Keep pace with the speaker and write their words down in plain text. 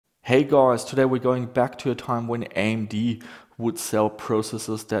Hey guys, today we're going back to a time when AMD would sell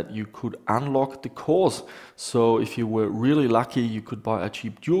processors that you could unlock the cores. So if you were really lucky, you could buy a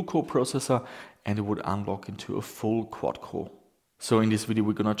cheap dual core processor and it would unlock into a full quad core. So in this video,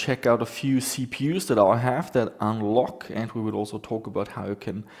 we're gonna check out a few CPUs that I have that unlock, and we will also talk about how you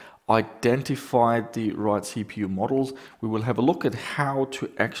can identify the right CPU models. We will have a look at how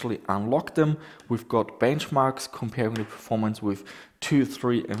to actually unlock them. We've got benchmarks comparing the performance with 2,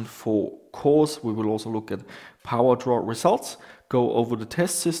 3, and 4 cores. We will also look at power draw results, go over the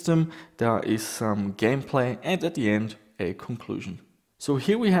test system, there is some gameplay, and at the end, a conclusion. So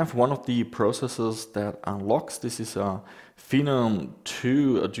here we have one of the processors that unlocks. This is a Phenom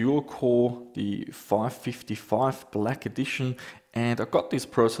 2, a dual core, the 555 Black Edition, and I got this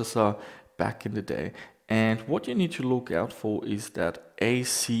processor back in the day. And what you need to look out for is that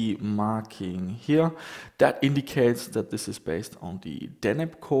AC marking here. That indicates that this is based on the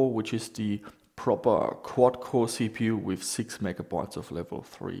Deneb core, which is the proper quad-core CPU with 6 MB of level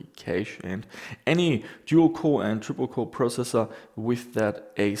 3 cache, and any dual-core and triple-core processor with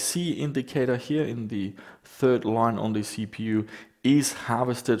that AC indicator here in the third line on the CPU is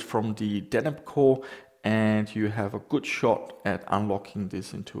harvested from the Deneb core, and you have a good shot at unlocking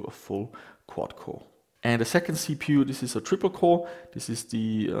this into a full quad-core. And the second CPU, this is a triple core, this is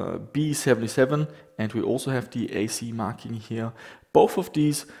the B77, and we also have the AC marking here. Both of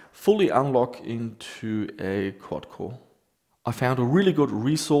these fully unlock into a quad core. I found a really good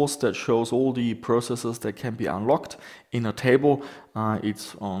resource that shows all the processors that can be unlocked in a table.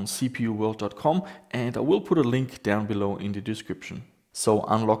 It's on cpuworld.com, and I will put a link down below in the description. So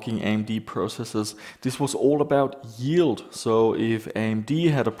unlocking AMD processors, this was all about yield. So if AMD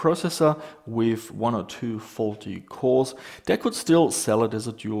had a processor with 1 or 2 faulty cores, they could still sell it as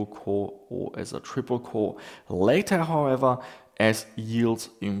a dual core or as a triple core. Later, however, as yields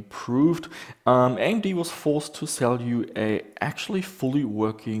improved, AMD was forced to sell you a actually fully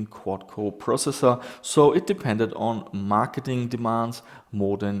working quad-core processor, so it depended on marketing demands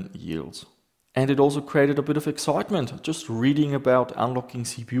more than yields. And it also created a bit of excitement, just reading about unlocking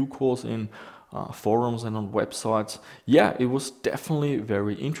CPU cores in forums and on websites. Yeah, it was definitely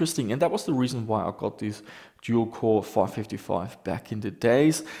very interesting, and that was the reason why I got this dual-core 555 back in the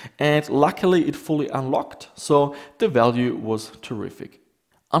days, and luckily it fully unlocked, so the value was terrific.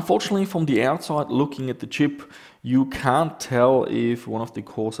 Unfortunately, from the outside looking at the chip, you can't tell if one of the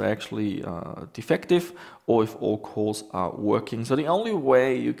cores are actually defective or if all cores are working. So the only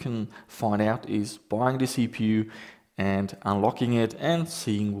way you can find out is buying the CPU and unlocking it and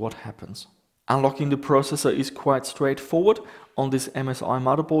seeing what happens. Unlocking the processor is quite straightforward. On this MSI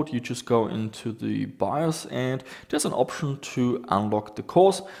motherboard, you just go into the BIOS and there's an option to unlock the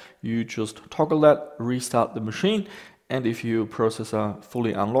cores. You just toggle that, restart the machine, and if your processor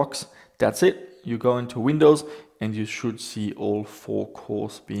fully unlocks, that's it. You go into Windows and you should see all 4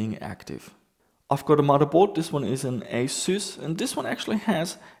 cores being active. I've got a motherboard. This one is an Asus, and this one actually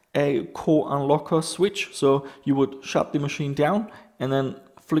has a core unlocker switch. So you would shut the machine down and then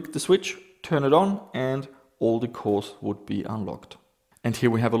flick the switch, turn it on, and all the cores would be unlocked. And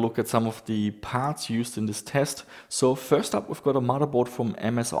here we have a look at some of the parts used in this test. So first up, we've got a motherboard from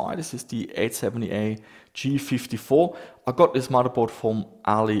MSI. This is the 870A G54. I got this motherboard from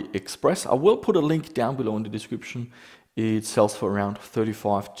AliExpress. I will put a link down below in the description. It sells for around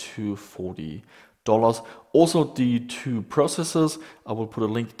 $35 to $40. Also the 2 processors, I will put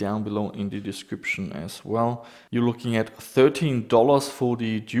a link down below in the description as well. You're looking at $13 for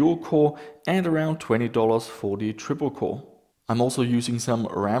the dual core and around $20 for the triple core. I'm also using some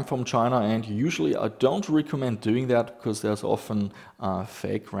RAM from China, and usually I don't recommend doing that because there's often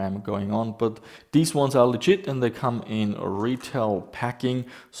fake RAM going on, but these ones are legit and they come in a retail packing,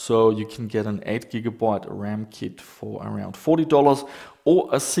 so you can get an 8GB RAM kit for around $40 or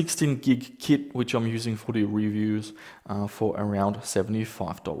a 16GB kit, which I'm using for the reviews, for around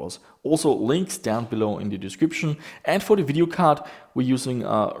 $75. Also links down below in the description. And for the video card, we're using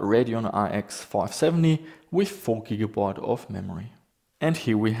a Radeon RX 570 with 4GB of memory. And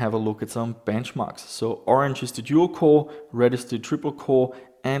here we have a look at some benchmarks. So orange is the dual core, red is the triple core,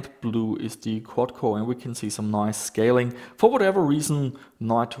 and blue is the quad core, and we can see some nice scaling. For whatever reason,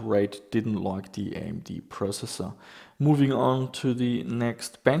 Night Raid didn't like the AMD processor. Moving on to the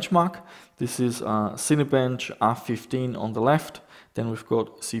next benchmark. This is Cinebench R15 on the left. Then we've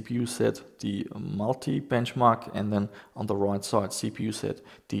got CPU set, the multi benchmark, and then on the right side, CPU set,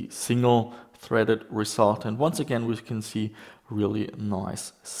 the single threaded result. And once again, we can see really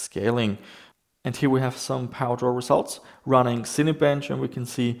nice scaling. And here we have some power draw results running Cinebench, and we can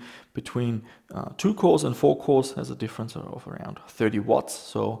see between 2 cores and 4 cores has a difference of around 30 watts,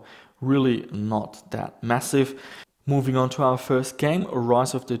 so really not that massive. Moving on to our first game,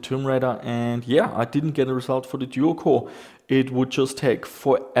 Rise of the Tomb Raider, and yeah, I didn't get a result for the dual core. It would just take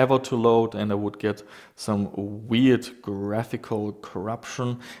forever to load and I would get some weird graphical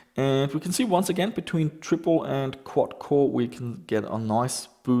corruption. And we can see once again between triple and quad core we can get a nice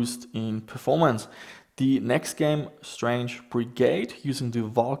boost in performance. The next game, Strange Brigade, using the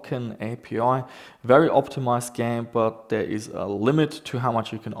Vulkan API. Very optimized game, but there is a limit to how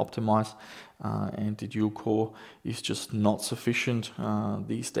much you can optimize. And the dual core is just not sufficient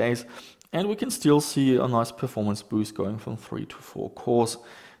these days. And we can still see a nice performance boost going from 3 to 4 cores.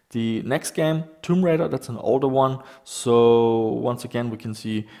 The next game, Tomb Raider, that's an older one. So once again, we can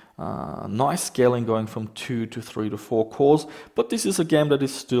see nice scaling going from 2 to 3 to 4 cores. But this is a game that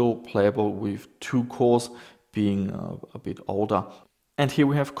is still playable with 2 cores, being a bit older. And here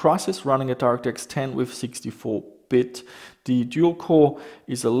we have Crysis running a DirectX 10 with 64-bit. The dual core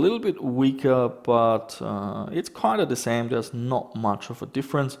is a little bit weaker, but it's kind of the same. There's not much of a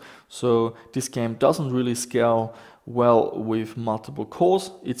difference. So this game doesn't really scale well with multiple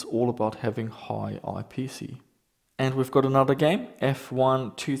cores. It's all about having high IPC. And we've got another game,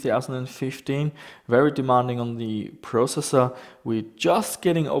 F1 2015, very demanding on the processor. We're just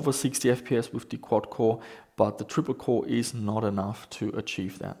getting over 60 FPS with the quad core, but the triple core is not enough to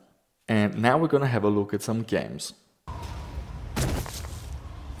achieve that. And now we're gonna have a look at some games.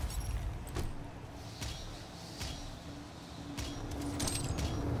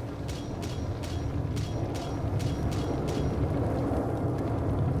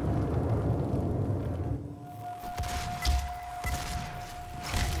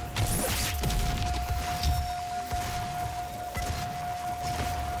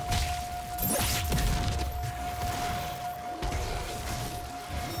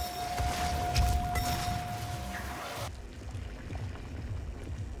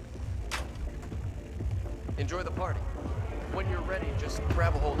 Enjoy the party. When you're ready, just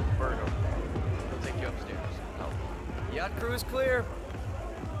grab a hold of the bird over there. He'll take you upstairs. Oh. Yacht crew is clear.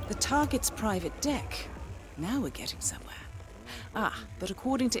 The target's private deck. Now we're getting somewhere. Ah, but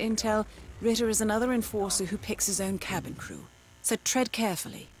according to intel, Ritter is another enforcer who picks his own cabin crew. So tread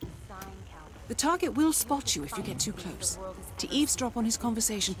carefully. The target will spot you if you get too close. To eavesdrop on his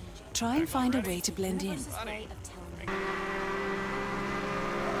conversation, try and find a way to blend in.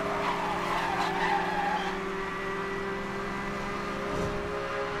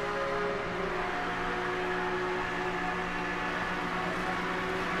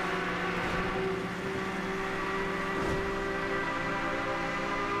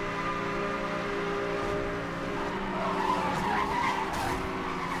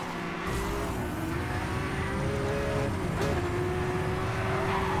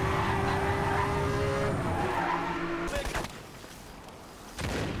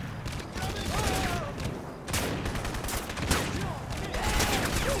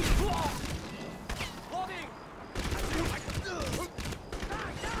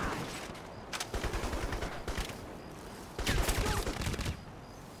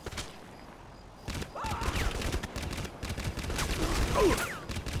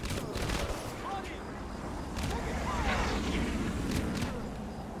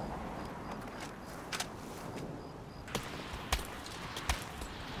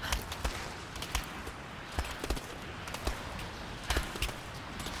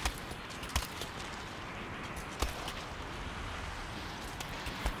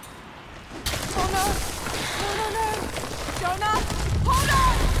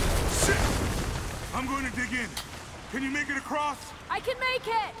 I'm going to dig in. Can you make it across? I can make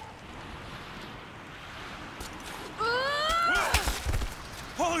it!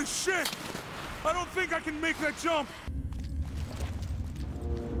 Holy shit! I don't think I can make that jump!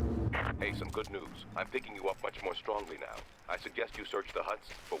 Hey, some good news. I'm picking you up much more strongly now. I suggest you search the huts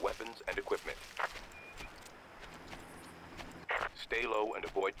for weapons and equipment. Stay low and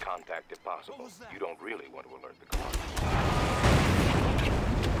avoid contact if possible. You don't really want to alert the guard.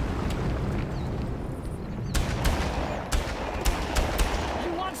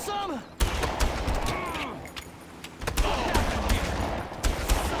 Some!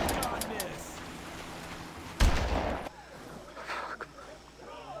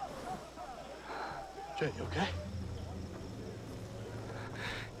 Jay, you okay?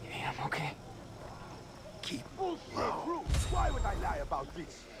 Yeah, I'm okay. Keep bullshit, why would I lie about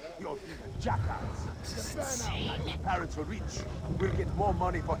this? You're being a jackass. This is insane. Parents are rich. We'll get more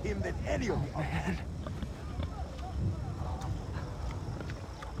money for him than any of you. Man.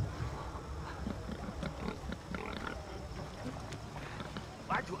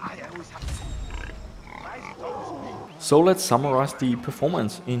 So let's summarize the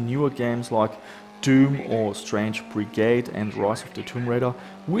performance. In newer games like Doom or Strange Brigade and Rise of the Tomb Raider,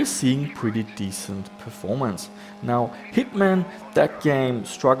 we're seeing pretty decent performance. Now Hitman, that game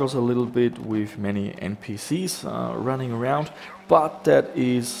struggles a little bit with many NPCs running around, but that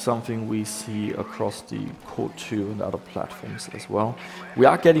is something we see across the Core 2 and other platforms as well. We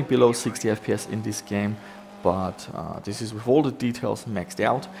are getting below 60 FPS in this game, but this is with all the details maxed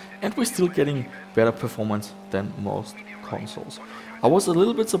out, and we're still getting better performance than most consoles. I was a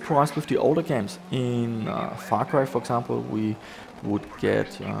little bit surprised with the older games. In Far Cry, for example, we would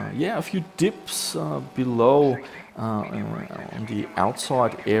get a few dips below on the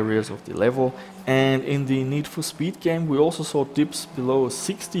outside areas of the level, and in the Need for Speed game we also saw dips below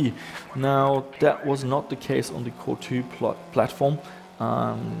 60. Now that was not the case on the Core 2 platform.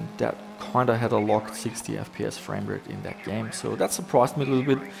 That kinda had a locked 60 FPS frame rate in that game, so that surprised me a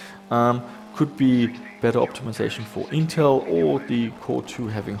little bit. Could be better optimization for Intel or the Core 2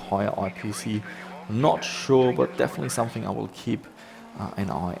 having higher IPC. Not sure, but definitely something I will keep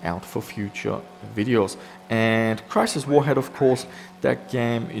an eye out for future videos. And Crisis Warhead, of course, that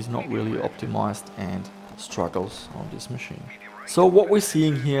game is not really optimized and struggles on this machine. So what we're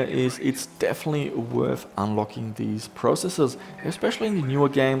seeing here is it's definitely worth unlocking these processors, especially in the newer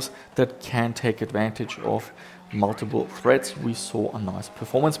games that can take advantage of multiple threads. We saw a nice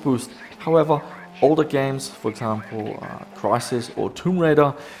performance boost. However, older games, for example Crisis or Tomb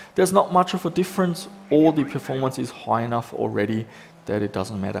Raider, there's not much of a difference, or the performance is high enough already that it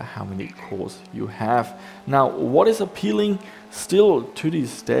doesn't matter how many cores you have. Now, what is appealing still to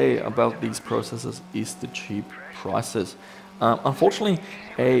this day about these processors is the cheap prices. Unfortunately,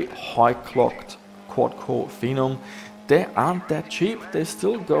 a high clocked quad-core Phenom, they aren't that cheap. They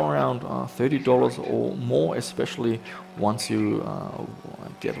still go around $30 or more, especially once you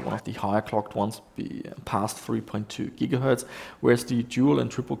get one of the higher clocked ones past 3.2 gigahertz, whereas the dual and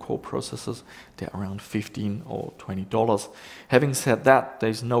triple core processors, they're around $15 or $20. Having said that,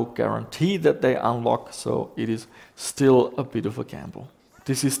 there's no guarantee that they unlock, so it is still a bit of a gamble.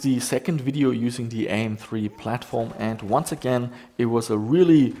 This is the second video using the AM3 platform, and once again it was a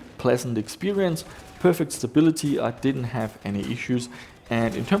really pleasant experience. Perfect stability, I didn't have any issues,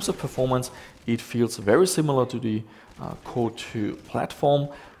 and in terms of performance it feels very similar to the Core 2 platform,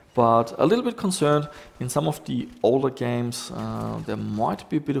 but a little bit concerned in some of the older games. There might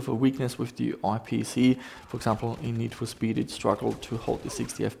be a bit of a weakness with the IPC. For example, in Need for Speed it struggled to hold the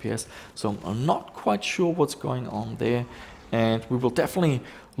 60 FPS, so I'm not quite sure what's going on there. And we will definitely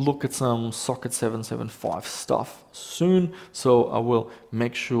look at some Socket 775 stuff soon, so I will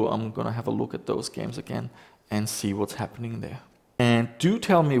make sure I'm gonna have a look at those games again and see what's happening there. And do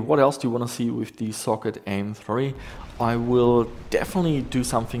tell me what else do you want to see with the Socket AM3. I will definitely do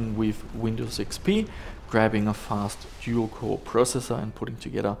something with Windows XP, grabbing a fast dual core processor and putting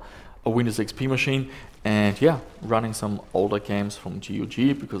together a Windows XP machine, and yeah, running some older games from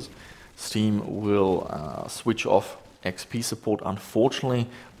GOG, because Steam will switch off XP support unfortunately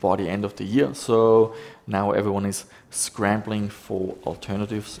by the end of the year, so now everyone is scrambling for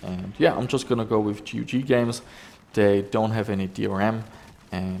alternatives, and yeah, I'm just gonna go with GOG games. They don't have any DRM,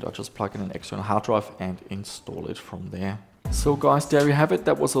 and I just plug in an external hard drive and install it from there. So guys, there you have it.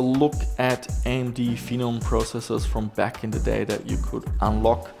 That was a look at AMD Phenom processors from back in the day that you could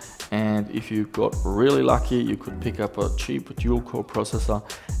unlock, and if you got really lucky you could pick up a cheap dual core processor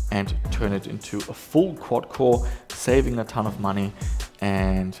and turn it into a full quad core, saving a ton of money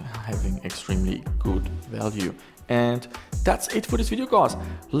and having extremely good value. And that's it for this video, guys.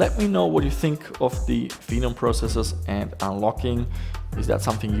 Let me know what you think of the Phenom processors and unlocking. Is that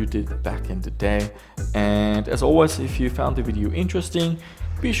something you did back in the day? And as always, if you found the video interesting,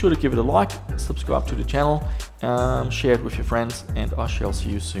 be sure to give it a like, subscribe to the channel, share it with your friends, and I shall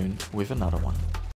see you soon with another one.